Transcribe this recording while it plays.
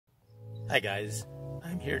Hi guys,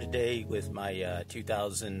 I'm here today with my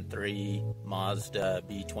 2003 Mazda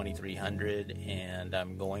B 2300, and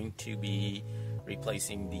I'm going to be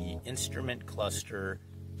replacing the instrument cluster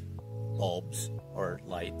bulbs or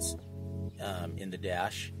lights in the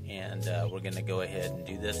dash, and we're going to go ahead and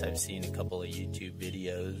do this. I've seen a couple of YouTube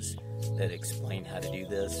videos that explain how to do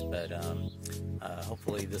this, but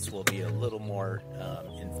hopefully this will be a little more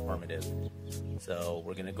informative. So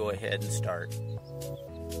we're going to go ahead and start.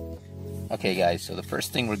 Okay guys, so the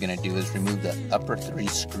first thing we're going to do is remove the upper 3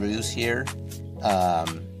 screws here.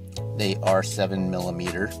 They are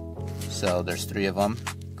 7mm, so there's 3 of them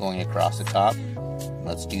going across the top.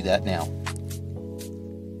 Let's do that now.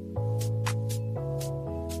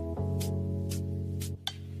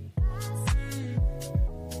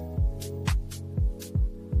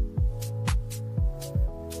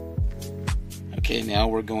 Okay, now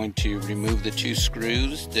we're going to remove the 2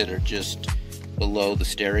 screws that are just below the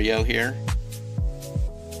stereo here.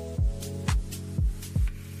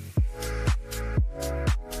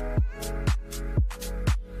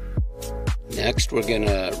 Next, we're going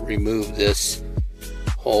to remove this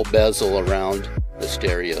whole bezel around the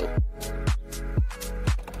stereo.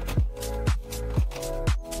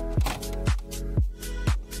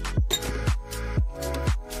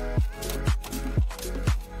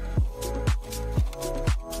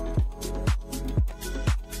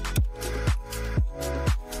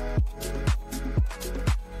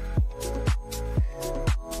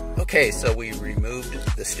 Okay, so we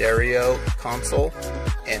removed the stereo console,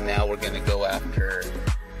 and now we're going to go after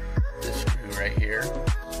this screw right here.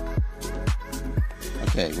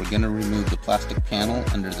 Okay, we're going to remove the plastic panel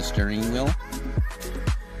under the steering wheel.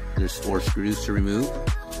 There's 4 screws to remove.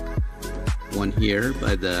 1 here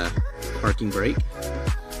by the parking brake.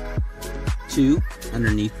 2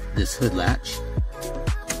 underneath this hood latch.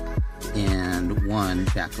 And 1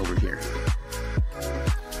 back over here.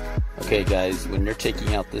 Okay guys, when you're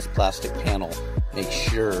taking out this plastic panel, make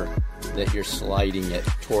sure that you're sliding it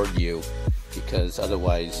toward you, because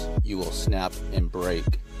otherwise you will snap and break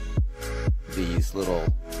these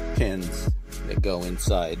little pins that go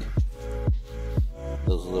inside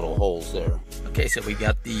those little holes there. Okay, so we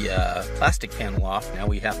got the plastic panel off. Now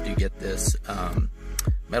we have to get this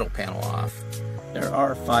metal panel off. There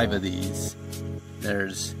are 5 of these.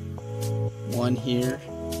 There's 1 here,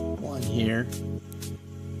 1 here,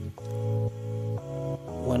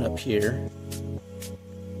 1 up here,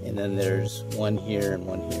 and then there's 1 here and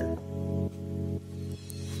 1 here,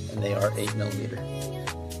 and they are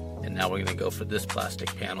 8mm. And now we're going to go for this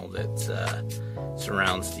plastic panel that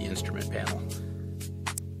surrounds the instrument panel.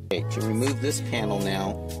 Okay, to remove this panel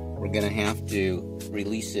now, we're going to have to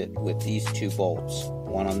release it with these 2 bolts,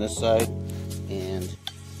 1 on this side and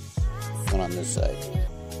 1 on this side.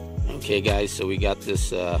 Okay guys, so we got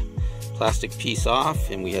this plastic piece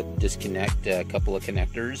off, and we had to disconnect a couple of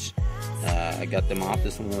connectors. I got them off.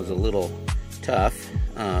 This one was a little tough.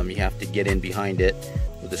 You have to get in behind it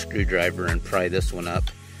with a screwdriver and pry this one up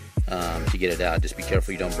to get it out. Just be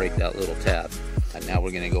careful you don't break that little tab. And now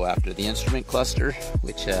we're going to go after the instrument cluster,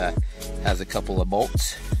 which has a couple of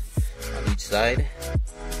bolts on each side,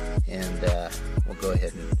 and we'll go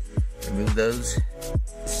ahead and remove those.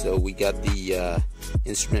 So we got the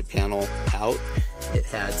instrument panel out. It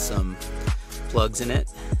had some plugs in it,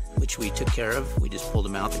 which we took care of. We just pulled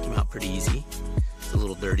them out. They came out pretty easy. It's a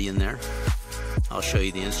little dirty in there. I'll show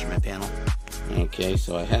you the instrument panel. Okay,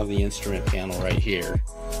 so I have the instrument panel right here,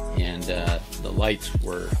 and the lights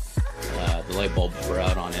were, the light bulbs were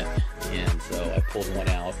out on it, and so I pulled one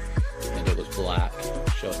out, and it was black. I'll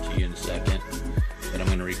show it to you in a second. But I'm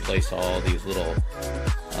going to replace all these little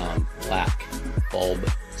black bulb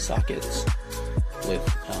sockets with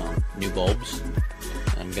new bulbs.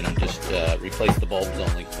 I'm going to just replace the bulbs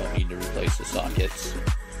only, don't need to replace the sockets.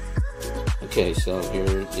 Okay, so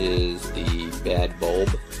here is the bad bulb,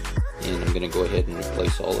 and I'm going to go ahead and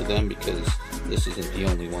replace all of them because this isn't the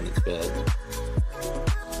only one that's bad.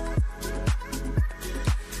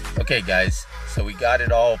 Okay guys, so we got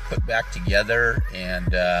it all put back together,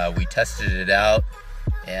 and we tested it out,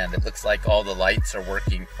 and it looks like all the lights are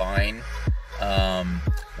working fine.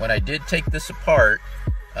 When I did take this apart,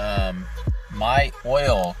 my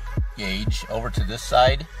oil gauge over to this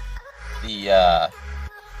side, the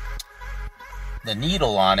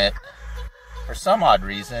needle on it, for some odd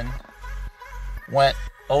reason, went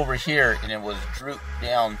over here, and it was drooped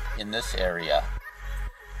down in this area.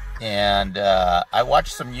 And I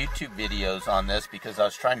watched some YouTube videos on this because I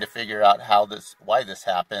was trying to figure out why this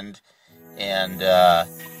happened, and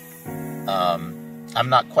I'm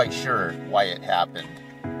not quite sure why it happened.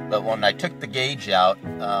 But when I took the gauge out,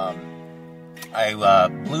 I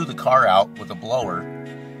blew the car out with a blower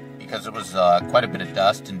because there was quite a bit of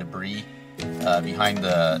dust and debris behind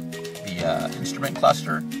the instrument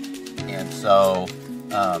cluster. And so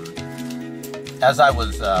as I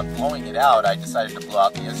was blowing it out, I decided to blow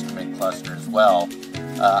out the instrument cluster as well.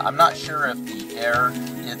 I'm not sure if the air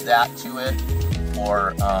did that to it,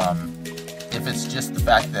 or if it's just the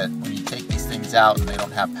fact that when you take these things out and they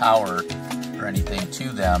don't have power or anything to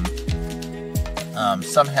them,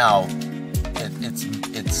 somehow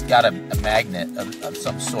it's got a magnet of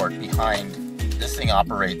some sort behind. This thing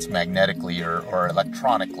operates magnetically or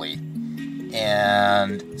electronically.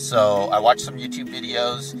 And so I watched some YouTube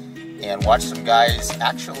videos and watched some guys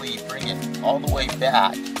actually bring it all the way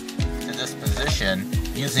back to this position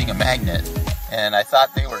using a magnet. And I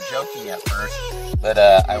thought they were joking at first, but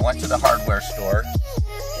I went to the hardware store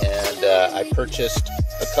and I purchased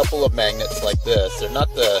a couple of magnets like this. They're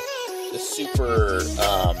not the super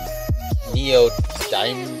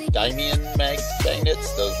neodymium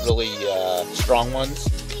magnets, those really strong ones,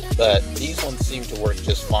 but these ones seem to work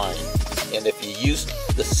just fine. And if you use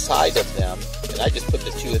the side of them, and I just put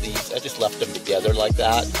the two of these, I just left them together like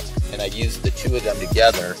that, and I used the two of them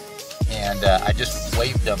together, and I just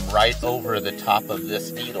waved them right over the top of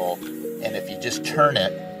this needle, and if you just turn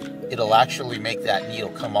it, it'll actually make that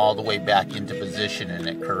needle come all the way back into position, and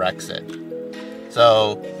it corrects it.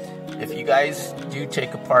 So if you guys do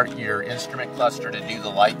take apart your instrument cluster to do the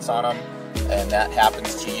lights on them, and that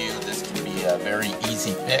happens to you, this can be a very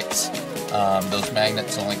easy fix. Those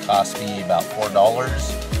magnets only cost me about $4,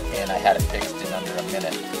 and I had it fixed in under a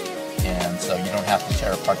minute. And so you don't have to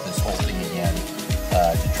tear apart this whole thing again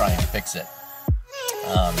to try and fix it. You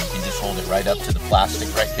can just hold it right up to the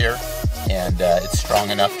plastic right here, and it's strong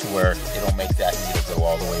enough to where it'll make that needle go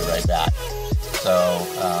all the way right back. So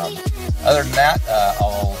other than that,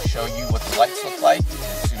 I'll show you what the lights look like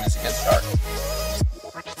as soon as it gets dark.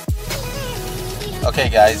 Okay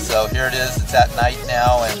guys, so here it is. It's at night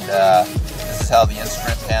now, and this is how the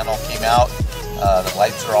instrument panel came out. The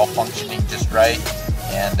lights are all functioning just right,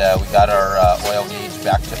 and we got our oil gauge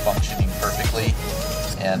back to functioning perfectly.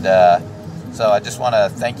 And so I just want to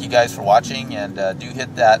thank you guys for watching, and do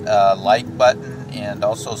hit that like button and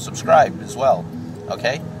also subscribe as well.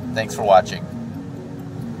 Okay, thanks for watching.